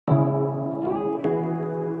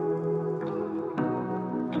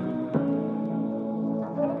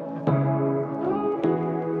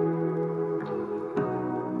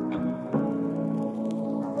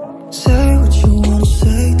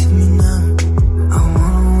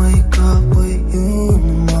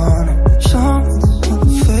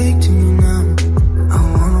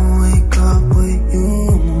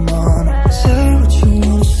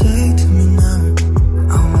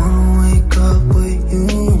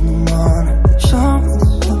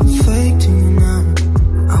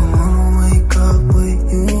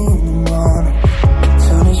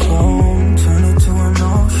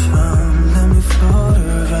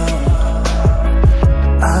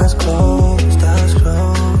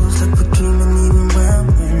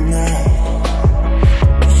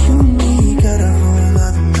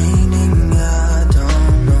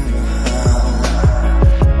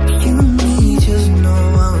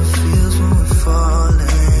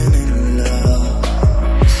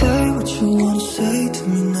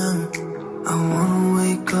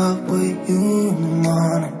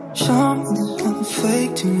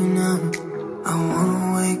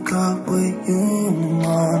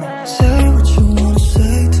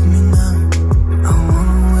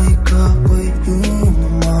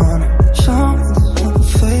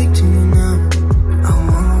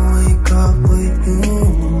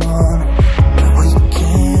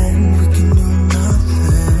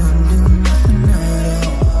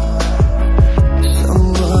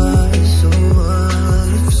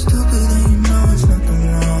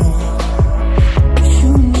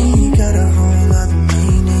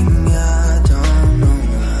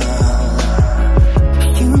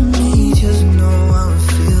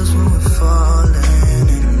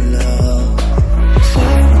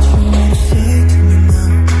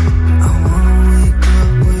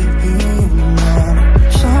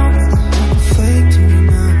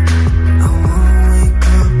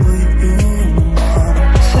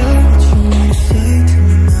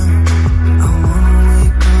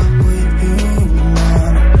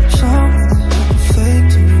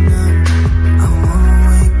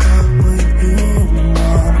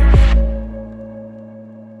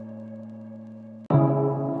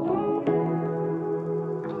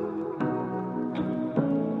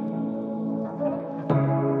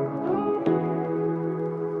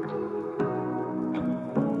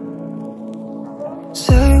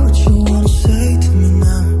Say what you wanna say to me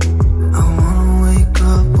now. I wanna wake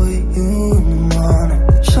up with you in the morning.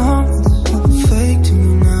 Show me there's nothing fake to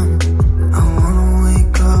me now. I wanna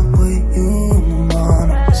wake up with you in the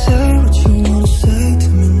morning. Say what you wanna say to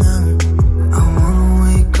me now. I wanna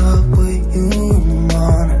wake up with you in the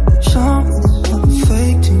morning. Show me there's nothing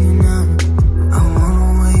fake to me now. I wanna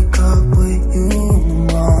wake up with you in the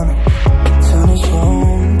morning. Turn this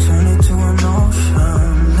room, turn it to an ocean.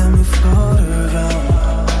 Let me float around.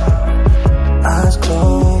 Eyes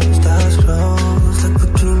closed, like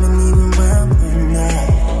we're dreaming even when we're not.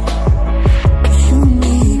 You and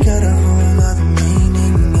me got a whole lot of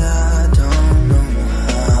meaning, I don't know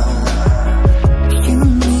how. You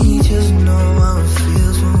and me just know how it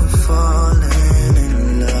feels when we're falling in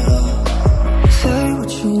love. Say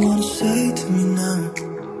what you wanna say to me now.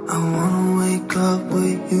 I wanna wake up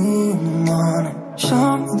with you in the morning.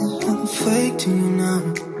 Show me there's nothing fake to you now.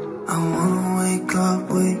 I wanna wake up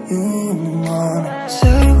with you in the morning.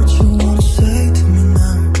 Say what you wanna say to me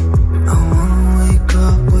now. I wanna wake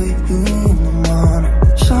up with you in the morning.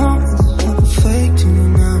 Show me there's nothing fake to you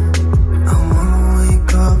now. I wanna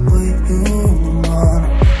wake up with you in the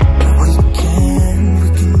morning. We can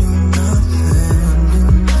do nothing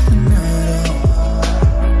at all.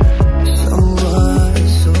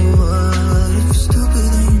 So what, if you're stupid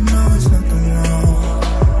then you know it's nothing wrong.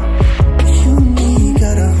 You and me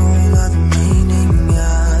got a whole lot of meaning,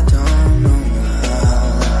 I don't know how.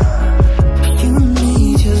 You and me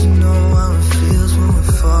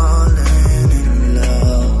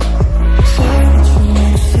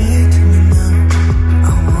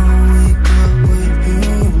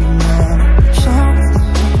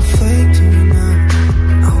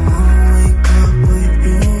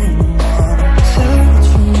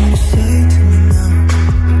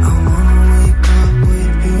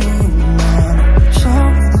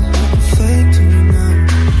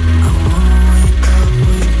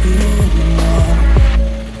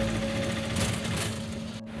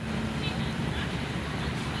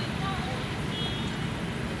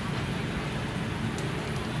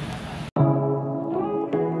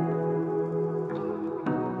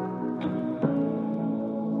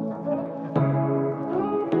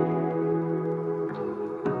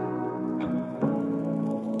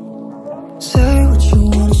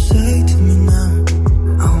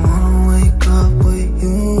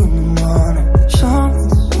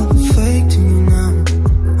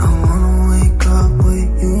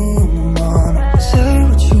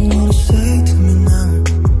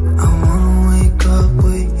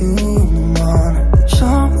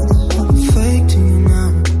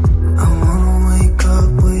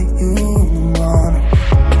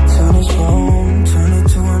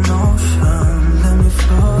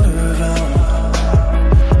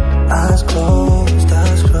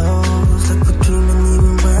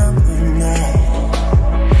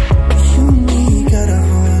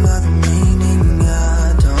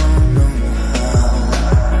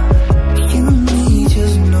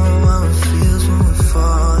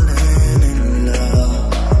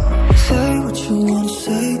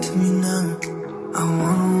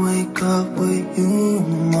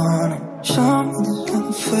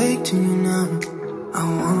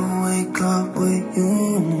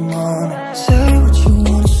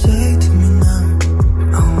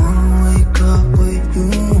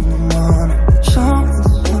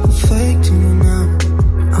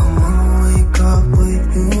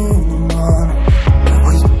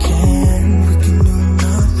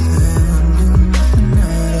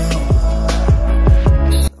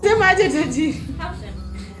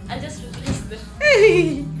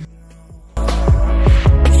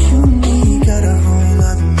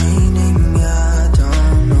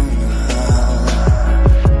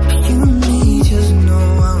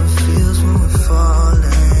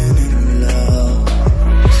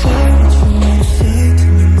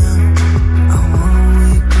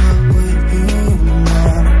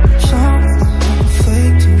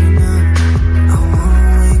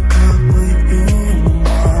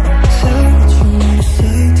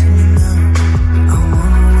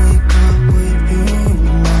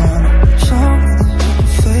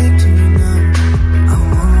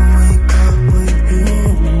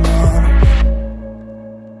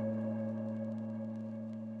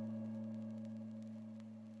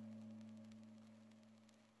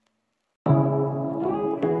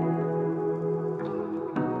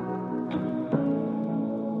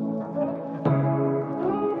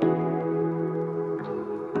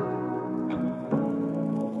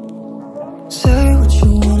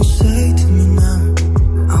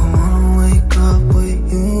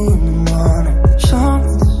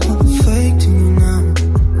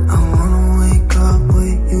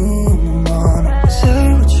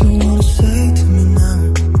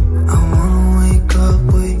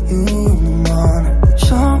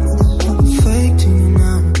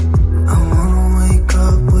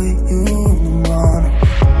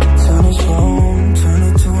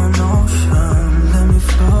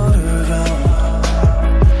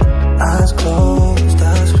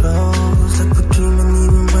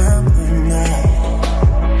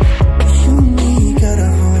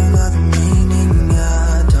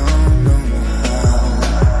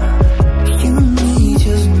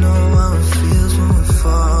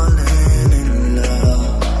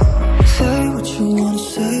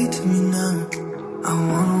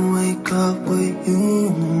up with you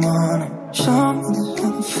in the morning. Something's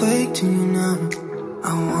looking fake to me now.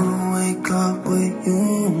 I wanna wake up with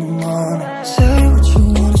you in the morning. Say